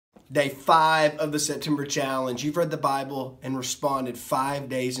Day 5 of the September Challenge. You've read the Bible and responded 5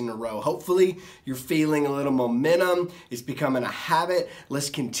 days in a row. Hopefully, you're feeling a little momentum. It's becoming a habit. Let's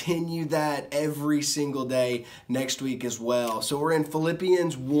continue that every single day next week as well. So we're in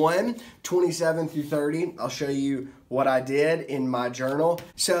Philippians 1, 27 through 30. I'll show you what I did in my journal.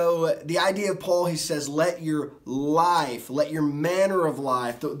 So the idea of Paul, he says, let your life, let your manner of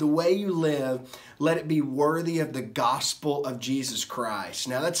life, the way you live, let it be worthy of the gospel of Jesus Christ.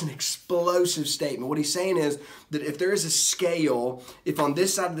 Now that's an explosive statement. What he's saying is that if there is a scale, if on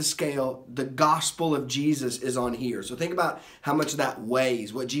this side of the scale, the gospel of Jesus is on here. So think about how much that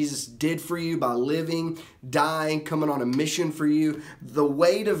weighs, what Jesus did for you by living, dying, coming on a mission for you. The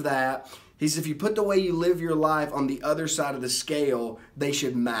weight of that, he says, if you put the way you live your life on the other side of the scale, they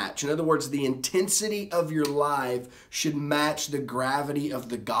should match. In other words, the intensity of your life should match the gravity of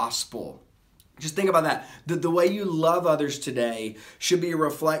the gospel. Just think about that. The way you love others today should be a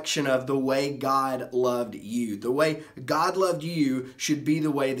reflection of the way God loved you. The way God loved you should be the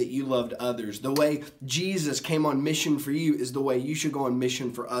way that you loved others. The way Jesus came on mission for you is the way you should go on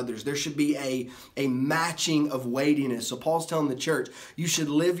mission for others. There should be a matching of weightiness. So Paul's telling the church, you should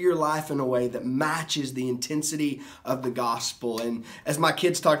live your life in a way that matches the intensity of the gospel. And as my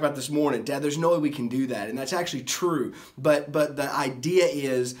kids talked about this morning, Dad, there's no way we can do that. And that's actually true. But the idea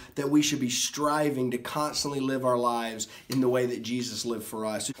is that we should be striving to constantly live our lives in the way that Jesus lived for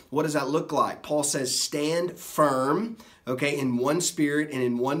us. What does that look like? Paul says, stand firm, okay, in one spirit and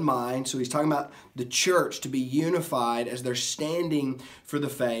in one mind. So he's talking about the church to be unified as they're standing for the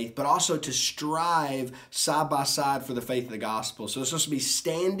faith, but also to strive side by side for the faith of the gospel. So it's supposed to be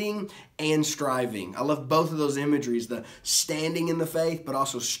standing and striving. I love both of those imageries, the standing in the faith, but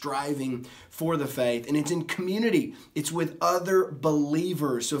also striving for the faith. And it's in community. It's with other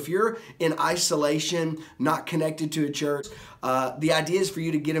believers. So if you're in isolation, not connected to a church, the idea is for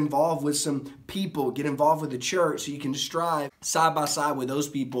you to get involved with some people, get involved with the church so you can strive side by side with those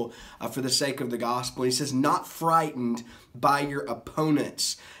people for the sake of the gospel. And he says, not frightened by your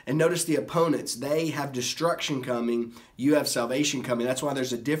opponents. And notice the opponents, they have destruction coming, you have salvation coming. That's why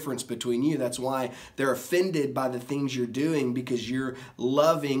there's a difference between you. That's why they're offended by the things you're doing, because you're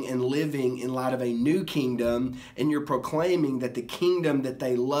loving and living in light of a new kingdom, and you're proclaiming that the kingdom that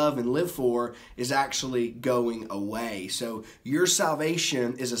they love and live for is actually going away. So your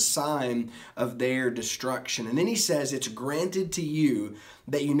salvation is a sign of their destruction. And then he says it's granted to you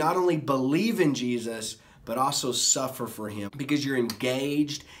that you not only believe in Jesus, but also suffer for him, because you're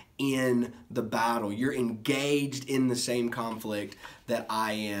engaged in the battle. You're engaged in the same conflict that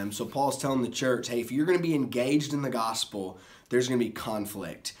I am. So Paul's telling the church, hey, if you're going to be engaged in the gospel, there's going to be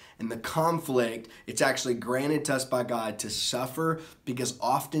conflict. And the conflict, it's actually granted to us by God to suffer, because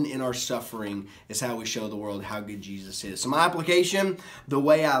often in our suffering is how we show the world how good Jesus is. So my application, the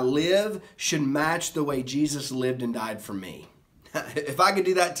way I live should match the way Jesus lived and died for me. If I could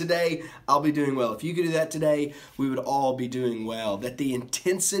do that today, I'll be doing well. If you could do that today, we would all be doing well. That the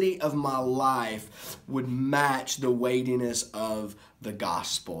intensity of my life would match the weightiness of the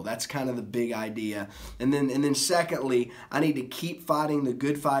gospel. That's kind of the big idea. And then secondly, I need to keep fighting the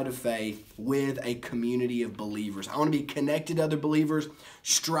good fight of faith with a community of believers. I want to be connected to other believers,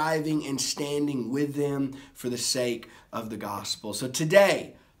 striving and standing with them for the sake of the gospel. So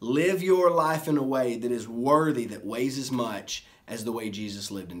today, live your life in a way that is worthy, that weighs as much as the way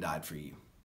Jesus lived and died for you.